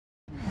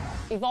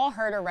We've all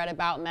heard or read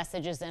about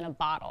messages in a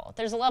bottle.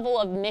 There's a level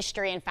of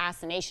mystery and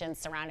fascination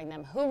surrounding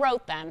them. Who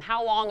wrote them?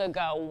 How long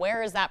ago?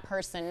 Where is that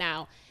person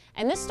now?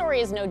 And this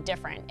story is no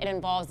different. It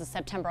involves the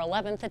September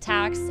 11th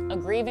attacks, a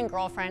grieving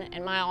girlfriend,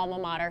 and my alma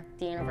mater,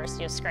 the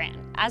University of Scranton.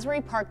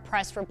 Asbury Park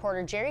Press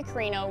reporter Jerry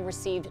Carino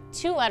received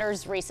 2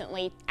 letters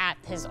recently at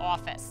his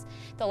office.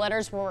 The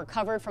letters were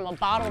recovered from a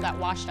bottle that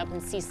washed up in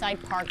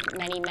Seaside Park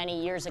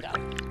many years ago.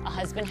 A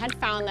husband had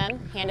found them,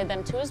 handed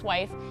them to his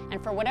wife,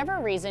 and for whatever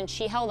reason,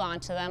 she held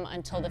on to them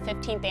until the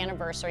 15th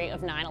anniversary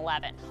of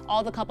 9/11.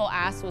 All the couple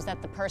asked was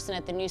that the person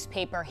at the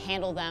newspaper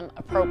handle them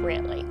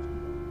appropriately.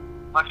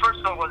 My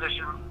first thought was I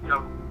should,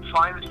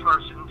 find this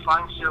person,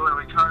 find Sue, and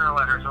return her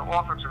letters, or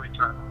offer to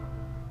return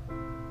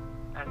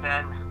them. And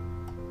then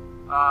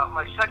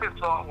my second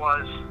thought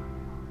was,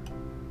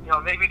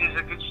 maybe there's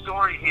a good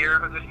story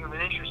here, a good human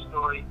interest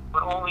story,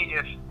 but only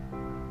if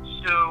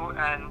Sue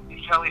and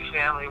the Kelly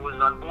family was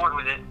on board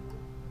with it.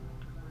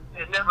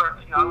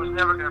 I was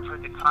never going to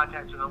put the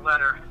contents of the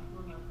letters,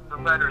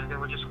 they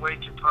were just way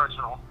too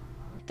personal.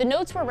 The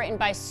notes were written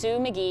by Sue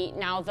Magee,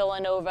 now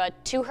Villanova,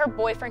 to her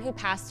boyfriend who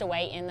passed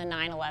away in the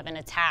 9/11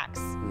 attacks.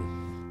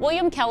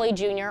 William Kelly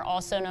Jr.,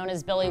 also known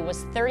as Billy,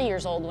 was 30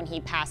 years old when he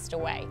passed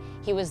away.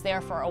 He was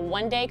there for a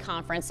one-day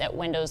conference at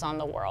Windows on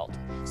the World.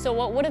 So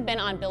what would have been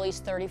on Billy's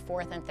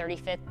 34th and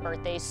 35th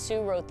birthdays,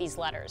 Sue wrote these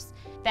letters.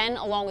 Then,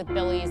 along with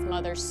Billy's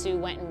mother, Sue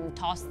went and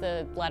tossed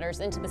the letters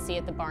into the sea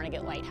at the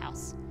Barnegat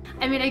Lighthouse.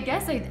 I mean, I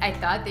guess I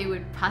thought they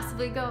would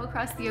possibly go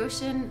across the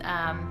ocean.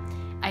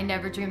 I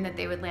never dreamed that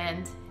they would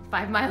land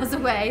 5 miles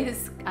away.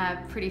 It's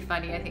pretty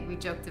funny. I think we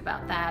joked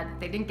about that.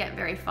 They didn't get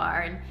very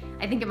far, and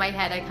I think in my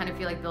head I kind of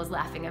feel like Bill's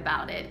laughing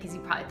about it because he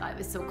probably thought it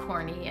was so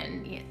corny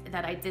and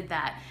that I did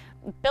that.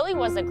 Billy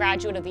was a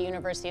graduate of the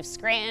University of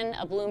Scranton,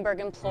 a Bloomberg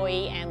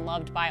employee, and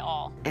loved by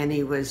all. And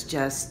he was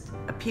just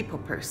a people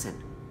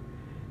person.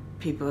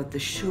 People at the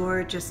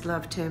shore just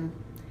loved him.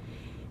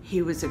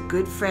 He was a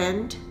good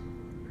friend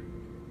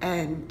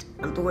and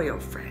a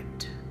loyal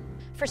friend.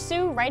 For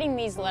Sue, writing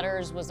these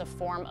letters was a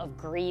form of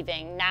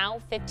grieving. Now,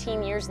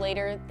 15 years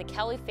later, the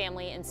Kelly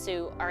family and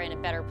Sue are in a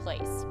better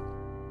place.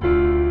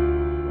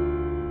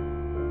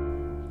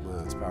 Well,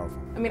 that's powerful.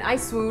 I mean, I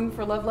swoon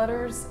for love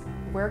letters.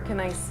 Where can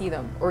I see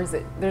them? Or is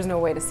there's no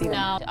way to see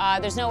them? No,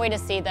 there's no way to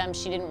see them.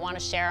 She didn't want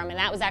to share them, and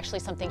that was actually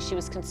something she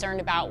was concerned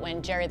about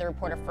when Jerry, the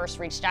reporter, first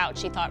reached out.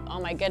 She thought, oh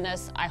my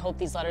goodness, I hope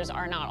these letters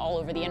are not all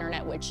over the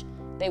internet, which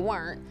they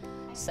weren't.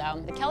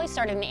 So the Kellys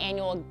started an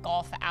annual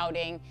golf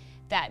outing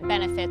that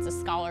benefits a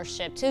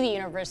scholarship to the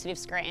University of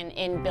Scranton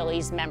in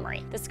Billy's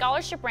memory. The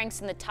scholarship ranks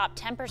in the top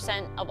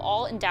 10% of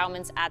all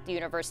endowments at the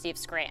University of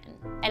Scranton.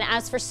 And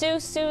as for Sue,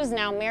 Sue is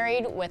now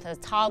married with a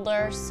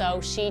toddler,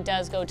 so she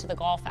does go to the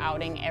golf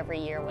outing every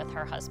year with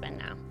her husband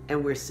now.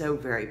 And we're so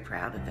very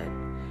proud of it.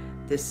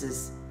 This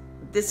is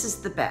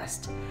the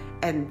best,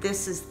 and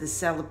this is the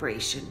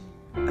celebration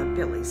of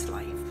Billy's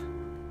life.